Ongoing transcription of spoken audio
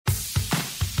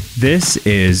This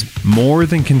is More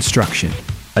Than Construction,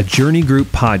 a Journey Group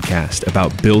podcast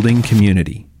about building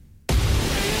community.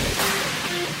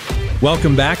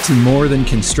 Welcome back to More Than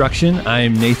Construction.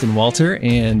 I'm Nathan Walter,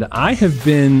 and I have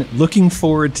been looking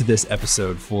forward to this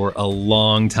episode for a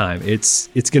long time. It's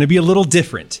going to be a little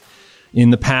different. In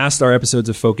the past, our episodes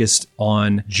have focused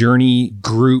on Journey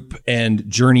Group and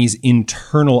Journey's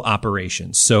internal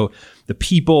operations. So the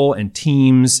people and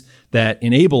teams that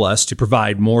enable us to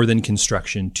provide more than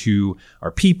construction to our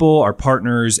people, our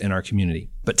partners, and our community.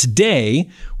 But today,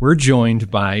 we're joined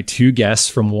by two guests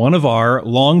from one of our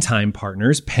longtime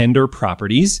partners, Pender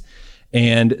Properties,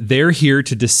 and they're here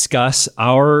to discuss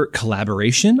our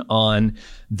collaboration on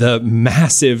the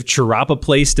massive Chirapa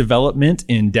Place development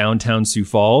in downtown Sioux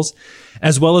Falls,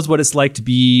 as well as what it's like to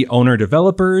be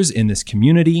owner-developers in this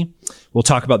community. We'll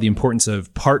talk about the importance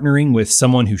of partnering with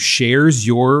someone who shares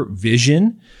your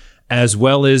vision, as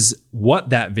well as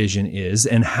what that vision is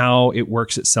and how it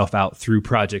works itself out through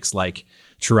projects like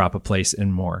Chirapa Place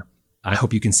and more. I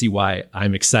hope you can see why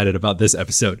I'm excited about this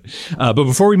episode. But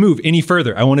before we move any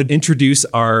further, I want to introduce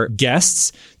our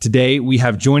guests. Today, we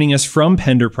have joining us from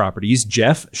Pender Properties,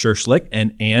 Jeff Scherschlick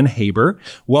and Ann Haber.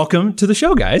 Welcome to the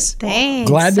show, guys. Thanks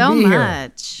Glad to be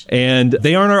much. here. And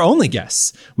they aren't our only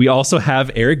guests. We also have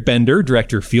Eric Bender,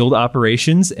 Director of Field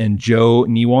Operations, and Joe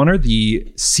Niewanner,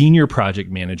 the Senior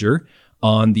Project Manager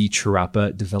on the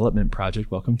Chirapa Development Project.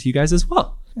 Welcome to you guys as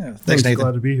well. Yeah, thanks, Nathan.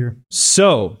 Glad to be here.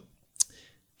 So,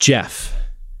 Jeff,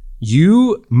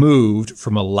 you moved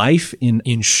from a life in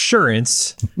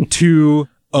insurance to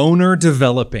owner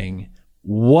developing.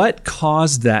 What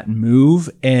caused that move,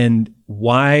 and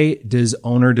why does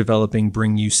owner developing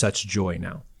bring you such joy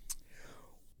now?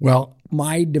 Well,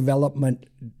 my development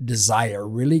desire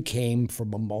really came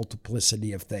from a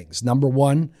multiplicity of things. Number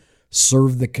one,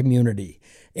 serve the community.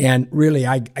 And really,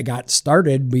 I got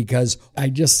started because I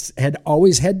just had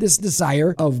always had this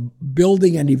desire of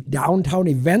building a downtown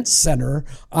event center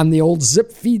on the old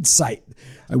Zip Feed site.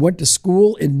 I went to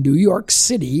school in New York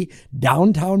City,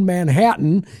 downtown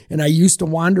Manhattan, and I used to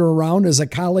wander around as a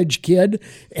college kid,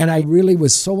 and I really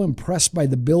was so impressed by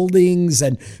the buildings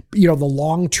and, the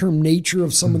long-term nature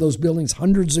of some of those buildings,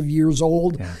 hundreds of years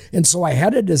old. Yeah. And so I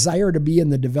had a desire to be in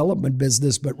the development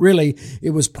business, but really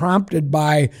it was prompted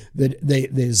by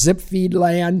the Zip Feed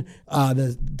land,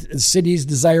 the city's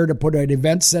desire to put an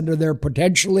event center there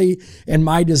potentially, and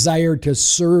my desire to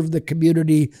serve the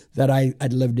community that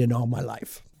I'd lived in all my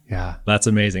life. Yeah, that's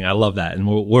amazing. I love that. And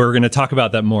we're going to talk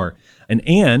about that more. And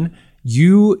Ann,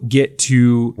 you get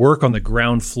to work on the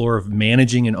ground floor of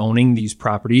managing and owning these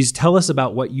properties. Tell us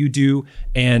about what you do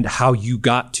and how you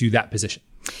got to that position.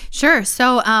 Sure.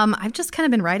 So I've just kind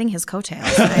of been riding his coattails.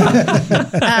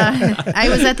 I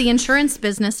was at the insurance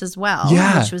business as well,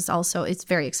 which was also, it's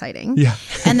very exciting. Yeah.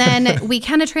 And then we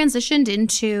kind of transitioned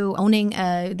into owning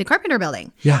the Carpenter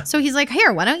building. Yeah. So he's like,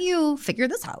 here, why don't you figure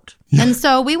this out? Yeah. And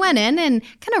so we went in and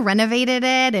kind of renovated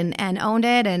it and owned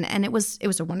it. And it was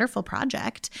a wonderful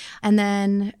project. And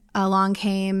then along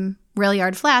came Rail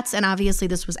Yard Flats, and obviously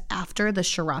this was after the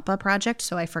Chirapa project,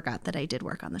 so I forgot that I did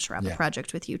work on the Chirapa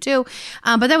project with you too.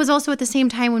 But that was also at the same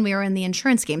time when we were in the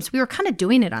insurance game, so we were kind of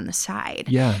doing it on the side.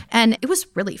 Yeah. And it was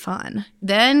really fun.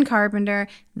 Then Carpenter,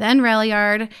 then Rail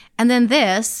Yard, and then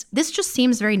this. This just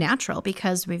seems very natural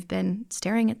because we've been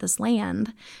staring at this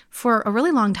land for a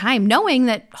really long time, knowing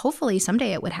that hopefully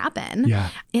someday it would happen. Yeah.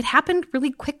 It happened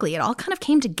really quickly. It all kind of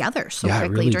came together so quickly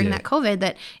really during did. that COVID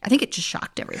that I think it just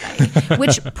shocked everybody,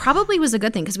 which probably was a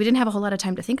good thing because we didn't have a whole lot of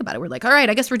time to think about it. We're like, all right,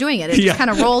 I guess we're doing it. It just kind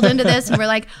of rolled into this and we're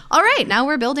like, all right, now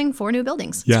we're building 4 new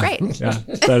buildings. It's great. Yeah,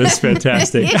 that is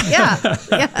fantastic.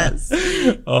 Yes.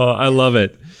 Oh, I love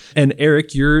it. And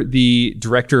Eric, you're the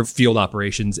Director of Field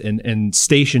Operations and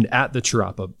stationed at the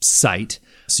Chirapa site.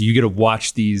 So you get to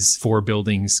watch these 4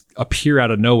 buildings appear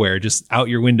out of nowhere, just out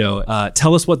your window.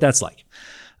 Tell us what that's like.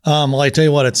 Well, I tell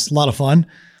you what, it's a lot of fun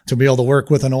to be able to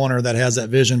work with an owner that has that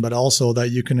vision, but also that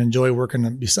you can enjoy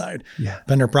working beside. Yeah.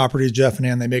 Pender Properties, Jeff and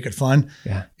Ann, they make it fun.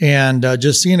 Yeah. And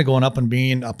just seeing it going up and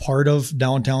being a part of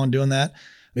downtown doing that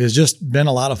has just been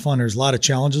a lot of fun. There's a lot of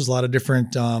challenges, a lot of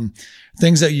different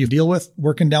things that you deal with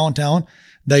working downtown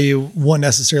that you wouldn't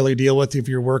necessarily deal with if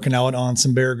you're working out on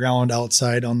some bare ground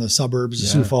outside on the suburbs of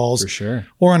Sioux Falls, for sure,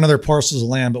 or on other parcels of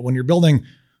land. But when you're building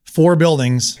 4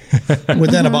 buildings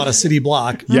within about a city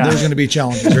block, there's going to be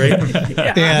challenges,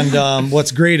 right? And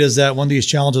what's great is that when these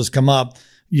challenges come up,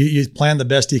 you plan the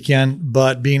best you can,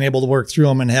 but being able to work through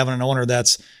them and having an owner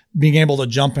that's being able to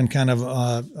jump and kind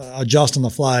of adjust on the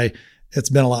fly, it's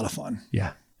been a lot of fun.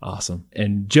 Yeah. Awesome.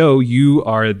 And Joe, you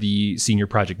are the Senior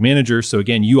Project Manager. So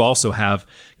again, you also have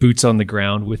boots on the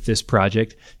ground with this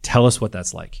project. Tell us what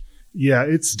that's like. Yeah,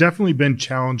 it's definitely been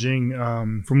challenging.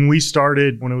 From when we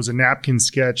started, when it was a napkin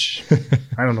sketch,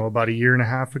 I don't know, about a year and a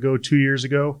half ago, 2 years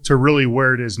ago, to really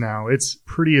where it is now. It's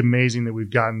pretty amazing that we've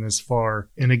gotten this far.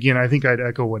 And again, I think I'd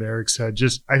echo what Eric said.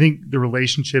 Just, I think the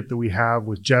relationship that we have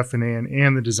with Jeff and Ann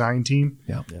and the design team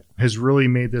has really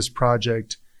made this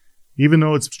project, even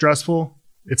though it's stressful,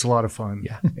 it's a lot of fun.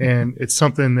 Yeah. And it's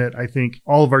something that I think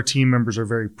all of our team members are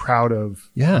very proud of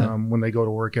when they go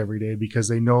to work every day, because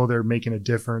they know they're making a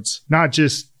difference, not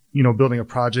just, building a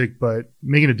project, but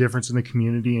making a difference in the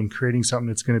community and creating something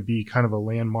that's going to be kind of a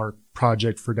landmark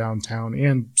project for downtown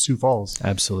and Sioux Falls.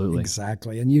 Absolutely.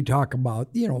 Exactly. And you talk about,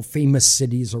 famous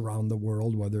cities around the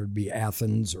world, whether it be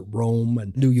Athens or Rome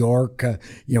and New York,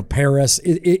 Paris.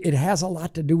 It has a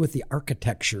lot to do with the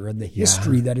architecture and the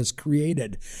history that is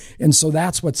created. And so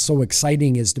that's what's so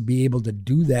exciting, is to be able to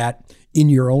do that in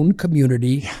your own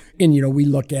community. And, we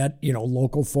look at,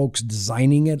 local folks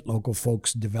designing it, local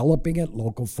folks developing it,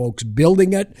 local folks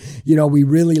building it. We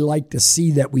really like to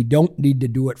see that we don't need to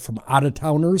do it from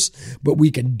out-of-towners, but we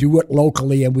can do it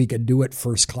locally and we can do it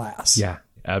first class. Yeah,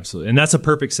 absolutely. And that's a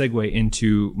perfect segue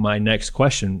into my next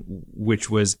question, which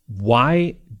was,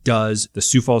 why does the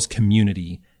Sioux Falls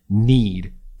community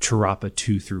need Charapa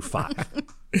 2 through 5?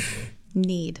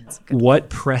 Need. What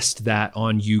pressed that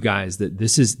on you guys, that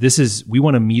this is we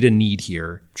want to meet a need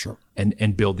here? Sure.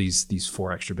 And build these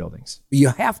 4 extra buildings. You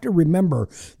have to remember,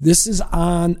 this is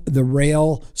on the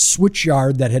rail switch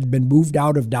yard that had been moved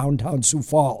out of downtown Sioux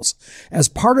Falls. As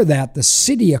part of that, the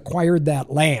city acquired that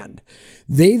land.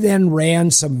 They then ran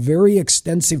some very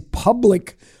extensive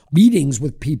public meetings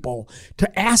with people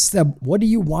to ask them, what do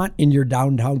you want in your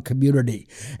downtown community?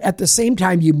 At the same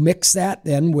time, you mix that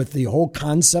then with the whole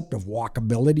concept of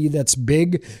walkability that's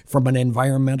big from an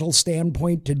environmental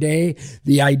standpoint today,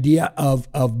 the idea of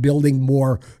building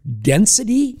more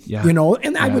density,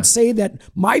 and I would say that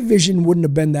my vision wouldn't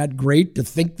have been that great to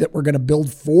think that we're going to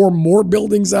build 4 more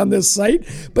buildings on this site,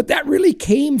 but that really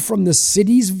came from the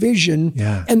city's vision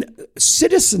and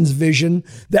citizens' vision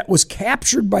that was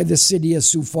captured by the city of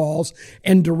Sioux Falls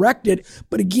and directed.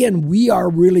 But again, we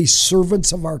are really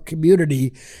servants of our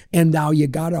community. And now you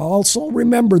got to also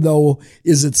remember, though,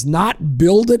 is it's not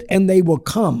build it and they will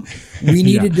come. We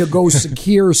needed to go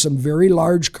secure some very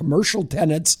large commercial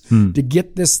tenants to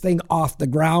get this thing off the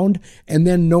ground. And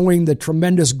then knowing the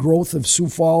tremendous growth of Sioux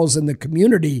Falls and the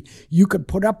community, you could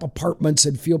put up apartments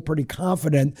and feel pretty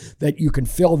confident that you can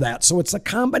fill that. So it's a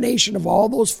combination of all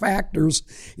those factors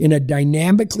in a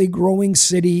dynamically growing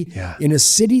city, in a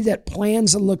city that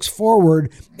plans and looks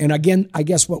forward. And again, I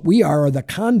guess what we are the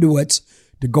conduits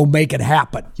to go make it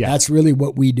happen. That's really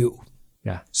what we do.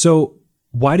 Yeah. So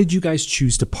why did you guys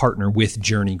choose to partner with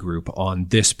Journey Group on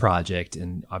this project?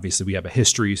 And obviously we have a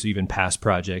history, so even past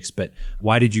projects, but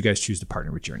why did you guys choose to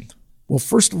partner with Journey? Well,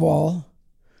 first of all,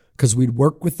 because we'd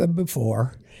worked with them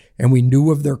before and we knew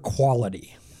of their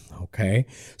quality. Okay.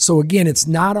 So again, it's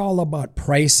not all about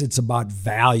price, it's about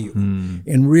value.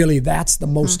 And really that's the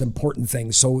most important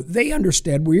thing. So they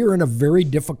understand we are in a very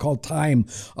difficult time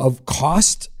of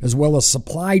cost as well as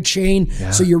supply chain.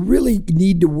 So you really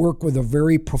need to work with a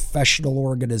very professional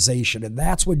organization. And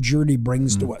that's what Journey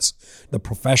brings to us. The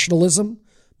professionalism,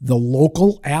 the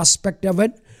local aspect of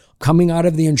it. Coming out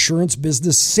of the insurance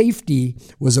business, safety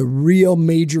was a real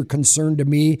major concern to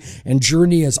me, and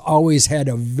Journey has always had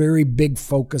a very big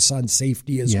focus on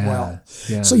safety as well.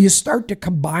 So you start to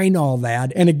combine all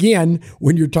that, and again,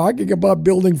 when you're talking about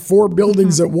building 4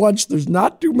 buildings at once, there's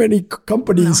not too many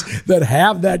companies that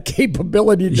have that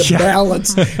capability to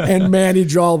balance and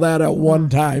manage all that at one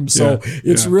time. So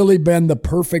it's really been the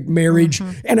perfect marriage,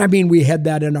 and I mean, we had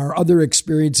that in our other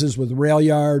experiences with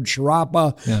Railyard,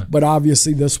 Charapa, but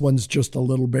obviously this one's just a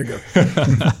little bigger.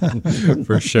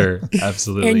 For sure.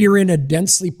 Absolutely. And you're in a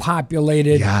densely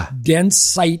populated, dense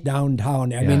site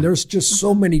downtown. I mean, there's just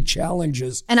so many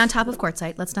challenges. And on top of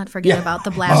Quartzsite, let's not forget about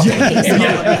the blast case and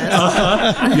all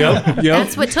of this.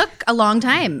 That's what took a long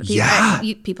time.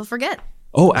 People forget.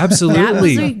 Oh, absolutely. That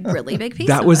was a really big piece.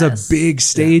 That was a big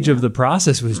stage of the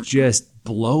process, was just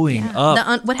blowing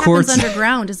up. What happens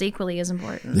underground is equally as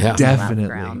important. Yeah,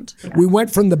 definitely. We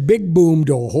went from the big boom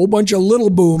to a whole bunch of little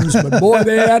booms, but boy,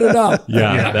 they added up.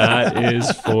 Yeah, that is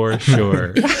for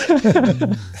sure.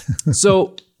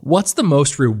 So what's the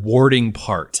most rewarding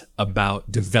part about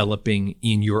developing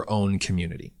in your own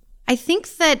community? I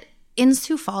think that in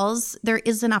Sioux Falls, there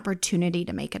is an opportunity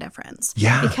to make a difference.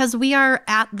 Yeah. Because we are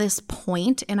at this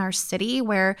point in our city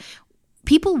where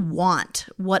people want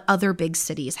what other big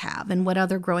cities have and what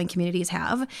other growing communities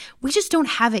have. We just don't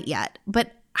have it yet.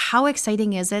 But how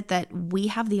exciting is it that we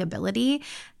have the ability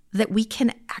that we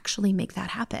can actually make that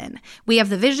happen. We have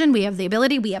the vision, we have the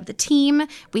ability, we have the team.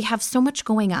 We have so much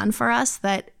going on for us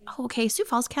that, okay, Sioux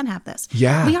Falls can have this.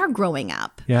 Yeah. We are growing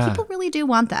up. Yeah. People really do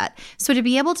want that. So to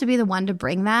be able to be the one to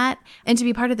bring that and to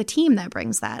be part of the team that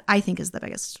brings that, I think is the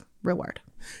biggest reward.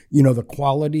 You know, the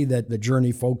quality that the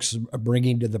Journey folks are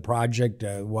bringing to the project,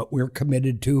 what we're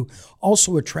committed to,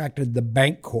 also attracted the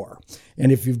Bank Corps.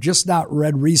 And if you've just not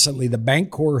read recently, the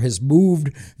Bank Corps has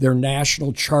moved their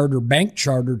national charter, bank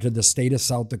charter, to the state of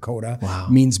South Dakota. Wow.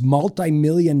 Means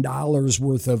multi-million dollars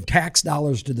worth of tax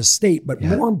dollars to the state. But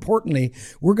more importantly,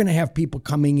 we're going to have people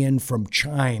coming in from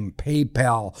Chime,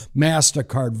 PayPal,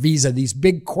 MasterCard, Visa, these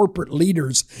big corporate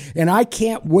leaders. And I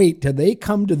can't wait till they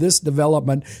come to this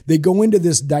development. They go into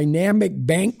this dynamic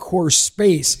Bank Corps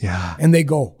space and they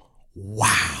go,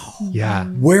 wow. Yeah.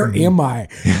 Where am I?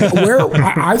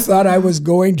 I thought I was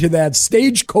going to that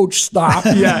stagecoach stop.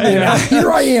 And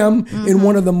here I am in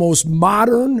one of the most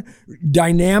modern,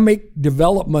 dynamic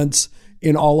developments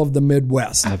in all of the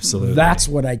Midwest. Absolutely. That's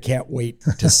what I can't wait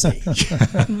to see.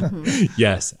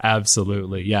 Yes,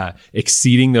 absolutely. Yeah.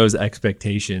 Exceeding those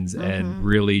expectations and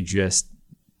really just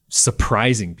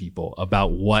surprising people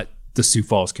about what the Sioux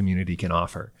Falls community can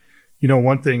offer. You know,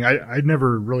 one thing, I'd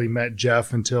never really met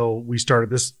Jeff until we started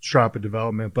this Sharapa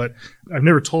development, but I've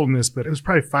never told him this, but it was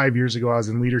probably 5 years ago. I was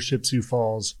in Leadership Sioux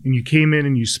Falls, and you came in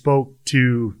and you spoke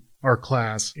to our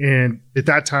class. And at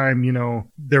that time, you know,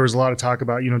 there was a lot of talk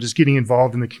about, you know, just getting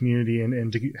involved in the community,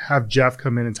 and to have Jeff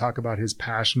come in and talk about his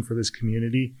passion for this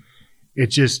community. It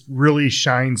just really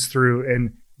shines through.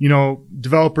 And, you know,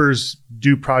 developers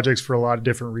do projects for a lot of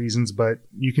different reasons, but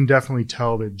you can definitely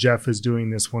tell that Jeff is doing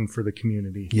this one for the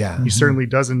community. Yeah. He certainly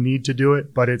doesn't need to do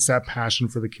it, but it's that passion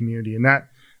for the community. And that,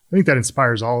 I think that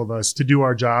inspires all of us to do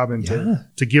our job and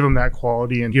to give them that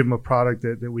quality and give them a product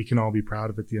that we can all be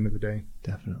proud of at the end of the day.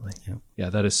 Definitely.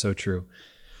 Yeah, that is so true.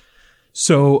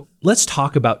 So let's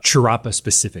talk about Sharapa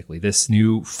specifically, this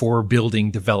new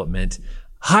 4-building development.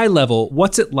 High level,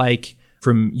 what's it like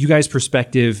from you guys'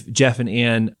 perspective, Jeff and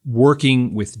Ann,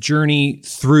 working with Journey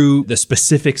through the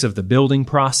specifics of the building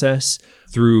process,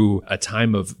 through a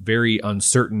time of very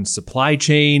uncertain supply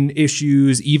chain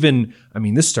issues, even, I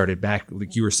mean, this started back,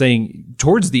 like you were saying,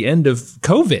 towards the end of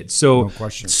COVID. So, No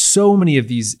question. So many of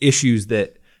these issues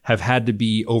that have had to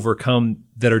be overcome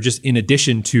that are just in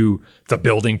addition to the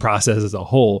building process as a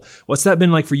whole. What's that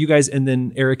been like for you guys? And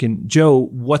then Eric and Joe,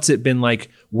 what's it been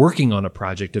like working on a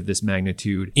project of this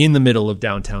magnitude in the middle of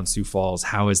downtown Sioux Falls?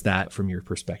 How is that from your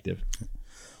perspective?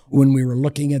 When we were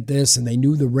looking at this and they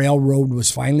knew the railroad was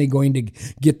finally going to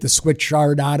get the switch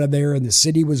yard out of there and the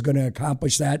city was going to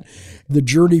accomplish that, the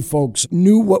Journey folks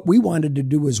knew what we wanted to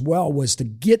do as well was to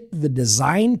get the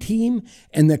design team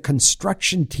and the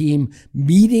construction team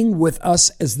meeting with us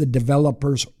as the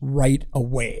developers right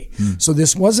away. So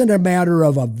this wasn't a matter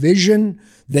of a vision,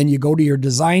 then you go to your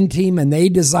design team and they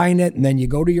design it, and then you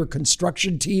go to your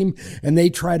construction team and they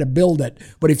try to build it.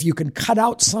 But if you can cut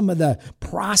out some of the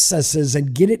processes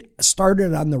and get it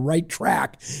started on the right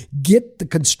track, get the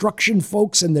construction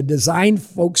folks and the design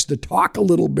folks to talk a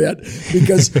little bit,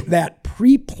 because that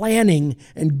pre-planning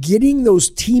and getting those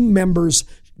team members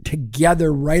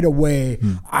together right away,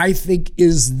 I think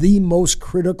is the most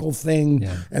critical thing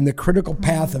and the critical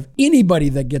path of anybody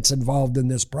that gets involved in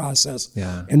this process.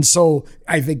 Yeah. And so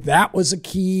I think that was a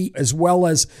key, as well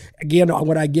as, again,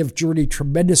 what I give Journey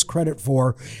tremendous credit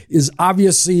for is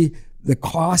obviously the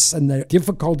costs and the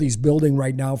difficulties building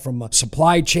right now from a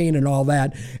supply chain and all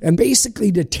that. And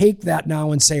basically to take that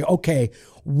now and say, okay,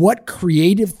 what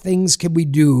creative things can we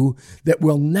do that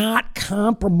will not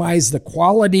compromise the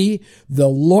quality, the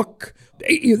look,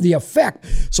 the effect?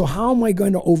 So how am I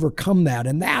going to overcome that?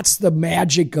 And that's the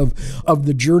magic of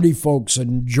the Journey folks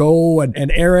and Joe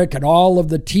and Eric and all of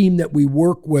the team that we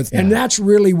work with. And that's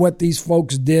really what these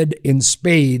folks did in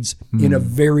spades in a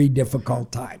very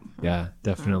difficult time. Yeah,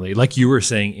 definitely. Like you were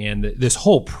saying, and this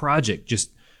whole project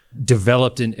just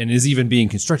developed and is even being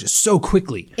constructed so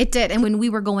quickly. It did. And when we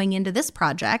were going into this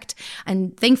project,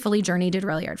 and thankfully Journey did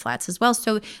Rail Yard Flats as well.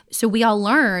 So we all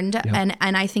learned, and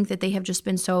I think that they have just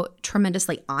been so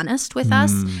tremendously honest with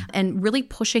us and really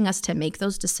pushing us to make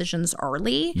those decisions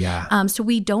early. Yeah. So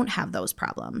we don't have those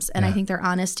problems. And I think their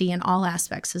honesty in all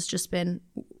aspects has just been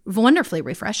wonderfully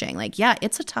refreshing. Like, yeah,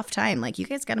 it's a tough time. Like, you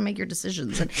guys got to make your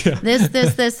decisions. And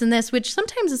this, and this, which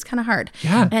sometimes is kind of hard.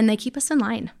 Yeah. And they keep us in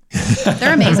line.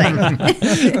 They're amazing.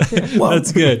 Well,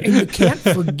 that's good. And you can't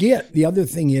forget, the other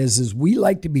thing is we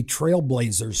like to be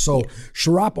trailblazers. So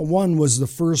Sharapa 1 was the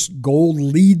first gold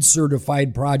LEED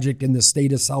certified project in the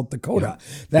state of South Dakota.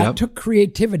 That took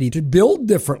creativity to build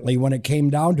differently when it came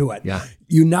down to it. Yeah.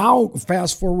 You now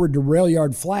fast forward to Rail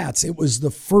Yard Flats. It was the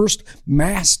first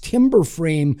mass timber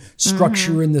frame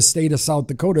structure in the state of South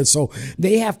Dakota. So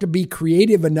they have to be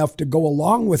creative enough to go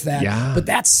along with that. Yeah. But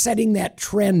that's setting that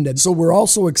trend. And so we're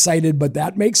also excited, but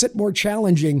that makes it more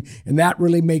challenging. And that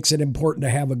really makes it important to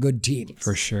have a good team.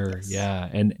 For sure. Yeah.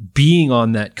 And being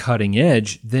on that cutting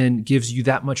edge then gives you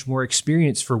that much more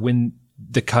experience for when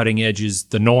the cutting edge is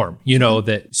the norm,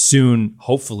 that soon,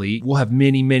 hopefully, we'll have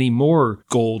many, many more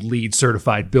gold LEED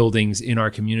certified buildings in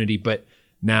our community. But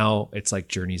now it's like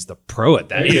Journey's the pro at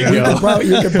that.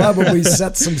 You could probably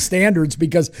set some standards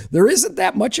because there isn't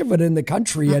that much of it in the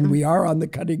country and we are on the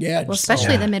cutting edge. Well,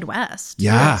 especially the Midwest.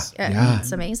 Yeah.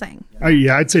 It's amazing.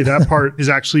 I'd say that part has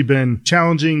actually been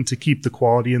challenging to keep the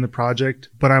quality in the project,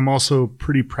 but I'm also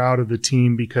pretty proud of the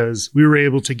team because we were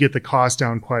able to get the cost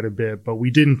down quite a bit, but we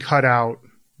didn't cut out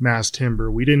mass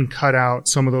timber. We didn't cut out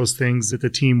some of those things that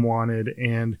the team wanted.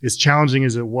 And as challenging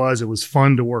as it was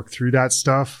fun to work through that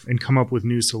stuff and come up with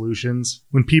new solutions.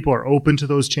 When people are open to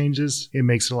those changes, it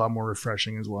makes it a lot more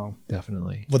refreshing as well.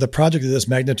 Definitely. With a project of this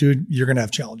magnitude, you're going to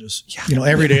have challenges. Yeah.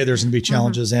 Every day there's going to be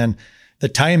challenges and the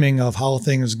timing of how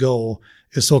things go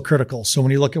is so critical. So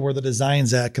when you look at where the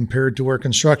design's at compared to where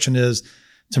construction is,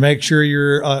 to make sure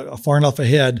you're far enough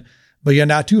ahead, but you're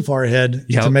not too far ahead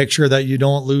to make sure that you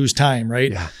don't lose time,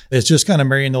 right? Yeah. It's just kind of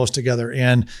marrying those together.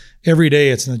 And every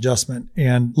day it's an adjustment.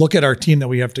 And look at our team that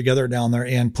we have together down there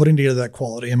and putting together that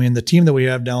quality. I mean, the team that we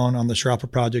have down on the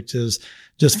Sherapa project is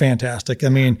just fantastic. I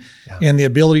mean, and the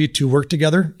ability to work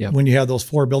together when you have those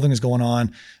 4 buildings going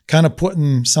on, kind of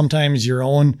putting sometimes your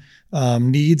own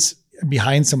needs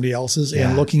behind somebody else's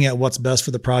and looking at what's best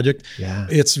for the project. Yeah.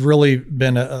 It's really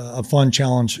been a fun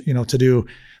challenge, to do.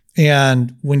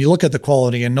 And when you look at the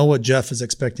quality and know what Jeff is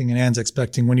expecting and Ann's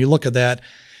expecting, when you look at that,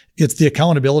 it's the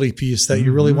accountability piece that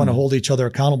you really want to hold each other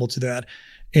accountable to that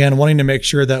and wanting to make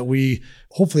sure that we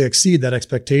hopefully exceed that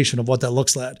expectation of what that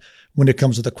looks like when it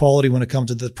comes to the quality, when it comes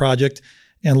to the project,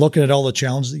 and looking at all the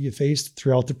challenges that you faced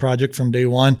throughout the project from day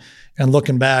one and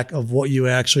looking back of what you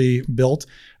actually built.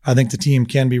 I think the team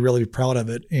can be really proud of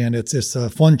it. And it's a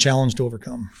fun challenge to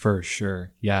overcome. For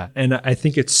sure. Yeah. And I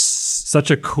think it's such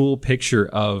a cool picture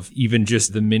of even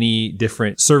just the many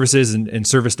different services and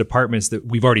service departments that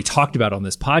we've already talked about on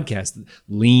this podcast,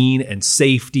 lean and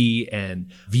safety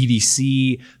and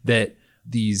VDC, that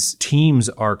these teams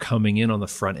are coming in on the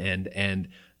front end and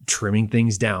trimming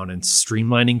things down and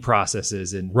streamlining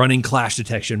processes and running clash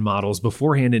detection models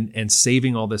beforehand and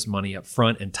saving all this money up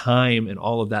front and time and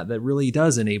all of that really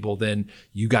does enable then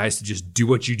you guys to just do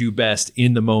what you do best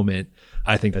in the moment.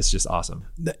 I think that's just awesome.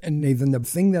 And Nathan, the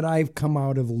thing that I've come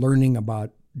out of learning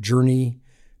about Journey,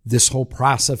 this whole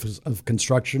process of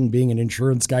construction, being an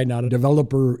insurance guy, not a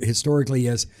developer historically,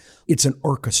 is it's an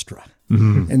orchestra.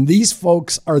 Mm-hmm. And these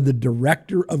folks are the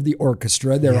director of the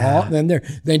orchestra.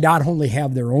 They not only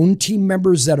have their own team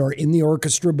members that are in the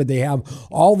orchestra, but they have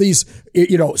all these,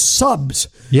 subs.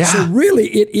 Yeah. So really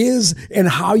it is, and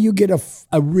how you get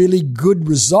a really good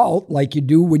result, like you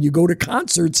do when you go to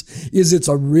concerts, is it's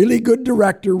a really good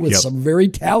director with some very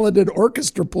talented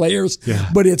orchestra players,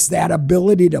 but it's that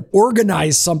ability to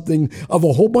organize something of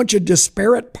a whole bunch of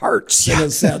disparate parts in a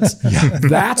sense.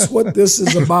 That's what this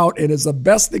is about, and it's the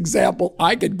best example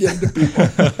I could give to people.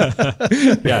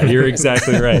 Yeah, you're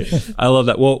exactly right. I love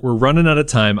that. Well, we're running out of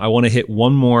time. I want to hit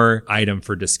one more item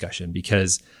for discussion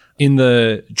because in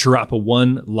the Sherapa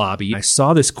One lobby, I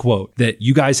saw this quote that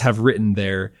you guys have written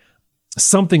there,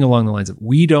 something along the lines of,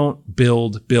 we don't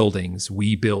build buildings,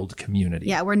 we build community.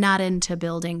 Yeah, we're not into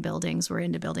building buildings, we're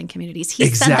into building communities. He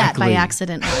said that by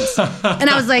accident once. And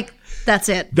I was like, that's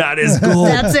it. That is gold.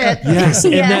 That's it. Yes.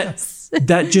 And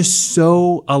that just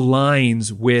so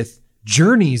aligns with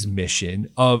Journey's mission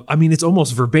of, it's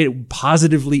almost verbatim,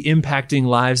 positively impacting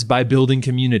lives by building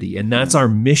community. And that's our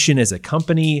mission as a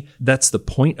company. That's the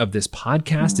point of this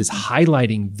podcast, is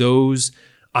highlighting those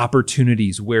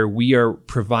opportunities where we are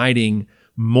providing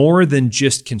more than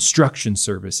just construction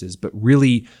services, but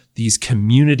really these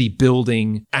community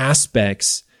building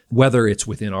aspects, whether it's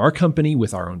within our company,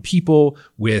 with our own people,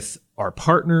 with our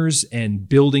partners, and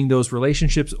building those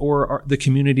relationships, or the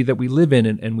community that we live in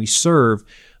and we serve.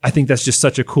 I think that's just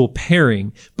such a cool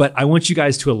pairing. But I want you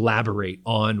guys to elaborate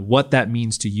on what that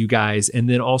means to you guys. And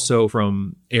then also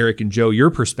from Eric and Joe, your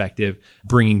perspective,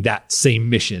 bringing that same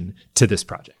mission to this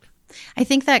project. I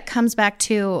think that comes back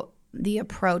to the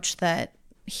approach that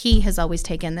he has always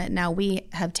taken, that now we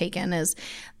have taken, is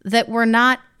that we're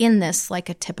not in this like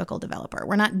a typical developer.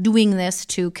 We're not doing this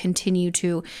to continue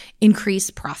to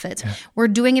increase profits. Yeah. We're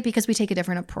doing it because we take a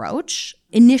different approach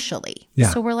initially. Yeah.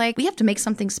 So we're like, we have to make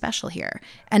something special here.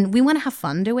 And we want to have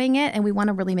fun doing it, and we want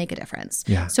to really make a difference.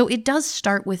 Yeah. So it does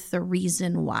start with the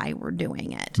reason why we're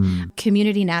doing it.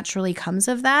 Community naturally comes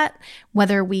of that,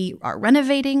 whether we are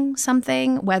renovating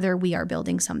something, whether we are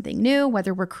building something new,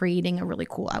 whether we're creating a really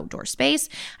cool outdoor space.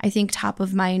 I think top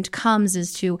of mind comes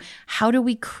as to how do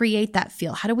we create that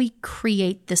feel? How do we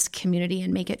create this community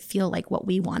and make it feel like what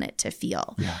we want it to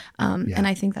feel? Yeah. And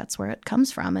I think that's where it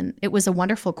comes from. And it was a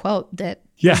wonderful quote that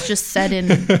was just said in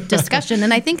discussion.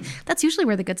 And I think that's usually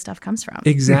where the good stuff comes from.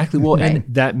 Exactly. Well, right.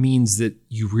 And that means that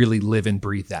you really live and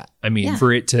breathe that. I mean,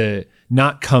 for it to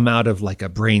not come out of like a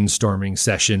brainstorming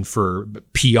session for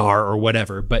PR or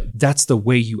whatever, but that's the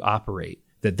way you operate,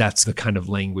 that's the kind of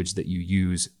language that you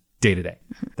use day to day.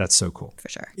 That's so cool. For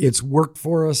sure. It's worked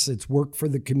for us. It's worked for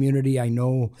the community. I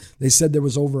know they said there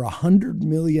was over $100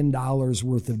 million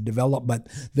worth of development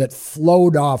that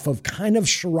flowed off of kind of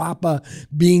Sharapa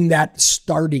being that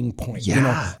starting point,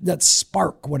 that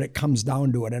spark when it comes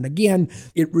down to it. And again,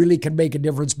 it really can make a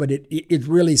difference, but it's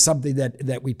really something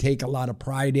that we take a lot of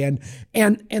pride in.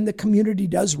 And the community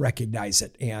does recognize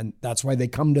it. And that's why they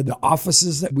come to the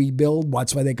offices that we build.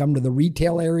 That's why they come to the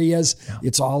retail areas. Yeah.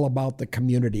 It's all about the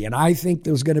community. And I think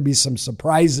there's going to be some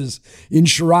surprises in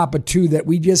Sharapa too that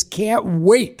we just can't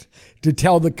wait to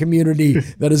tell the community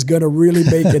that is going to really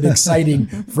make it exciting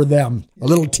for them. A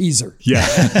little teaser. Yeah.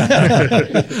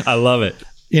 I love it.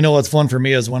 You know, what's fun for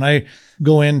me is when I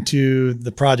go into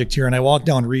the project here and I walk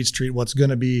down Reed Street, what's going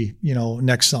to be,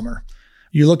 next summer.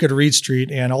 You look at Reed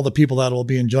Street and all the people that will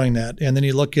be enjoying that. And then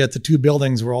you look at the two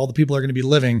buildings where all the people are going to be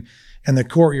living and the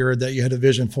courtyard that you had a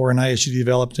vision for and ISU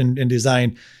developed and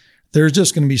designed. There's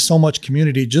just going to be so much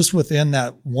community just within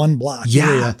that one block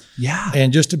area. Yeah.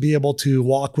 And just to be able to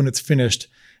walk when it's finished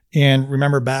and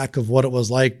remember back of what it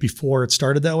was like before it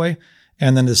started that way.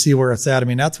 And then to see where it's at. I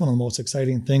mean, that's one of the most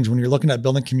exciting things when you're looking at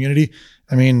building community.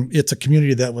 I mean, it's a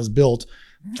community that was built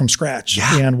from scratch,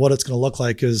 and what it's going to look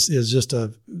like is just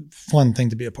a fun thing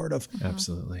to be a part of.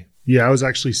 Absolutely. Yeah, I was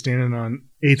actually standing on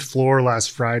 8th floor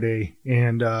last Friday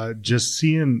and just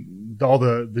seeing all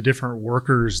the different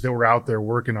workers that were out there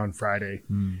working on Friday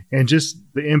and just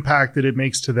the impact that it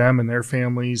makes to them and their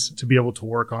families to be able to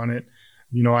work on it.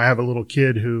 I have a little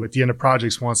kid who at the end of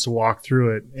projects wants to walk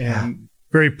through it, and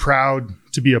very proud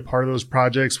to be a part of those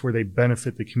projects where they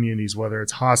benefit the communities, whether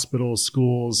it's hospitals,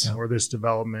 schools, or this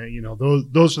development.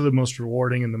 Those are the most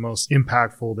rewarding and the most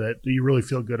impactful that you really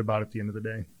feel good about at the end of the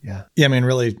day. Yeah. I mean,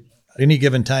 really, any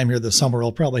given time here this summer,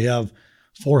 we'll probably have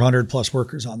 400 plus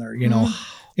workers on there,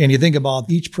 And you think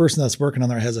about each person that's working on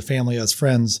there has a family, has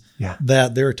friends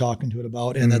that they're talking to it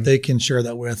about and that they can share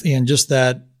that with. And just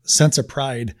that sense of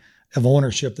pride of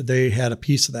ownership that they had a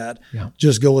piece of that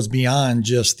just goes beyond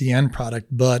just the end product,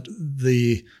 but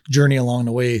the journey along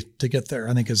the way to get there,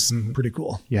 I think is pretty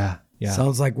cool. Yeah. Yeah.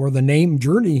 Sounds like we're the name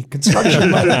Journey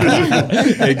Construction.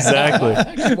 Exactly.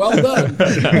 Well done.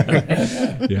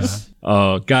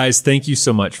 Yeah. Guys, thank you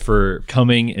so much for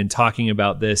coming and talking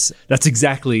about this. That's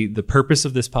exactly the purpose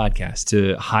of this podcast,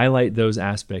 to highlight those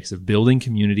aspects of building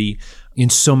community in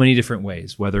so many different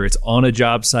ways, whether it's on a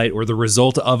job site or the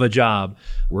result of a job.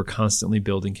 We're constantly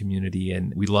building community,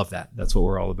 and we love that. That's what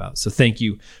we're all about. So thank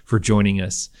you for joining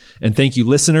us. And thank you,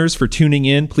 listeners, for tuning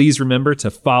in. Please remember to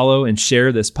follow and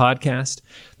share this podcast.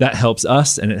 That helps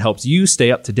us, and it helps you stay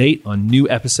up to date on new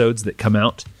episodes that come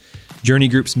out. Journey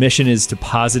Group's mission is to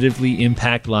positively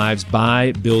impact lives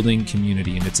by building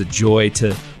community, and it's a joy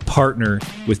to partner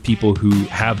with people who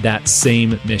have that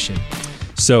same mission.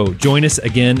 So join us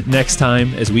again next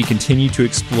time as we continue to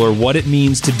explore what it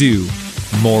means to do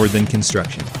more than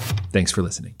construction. Thanks for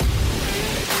listening.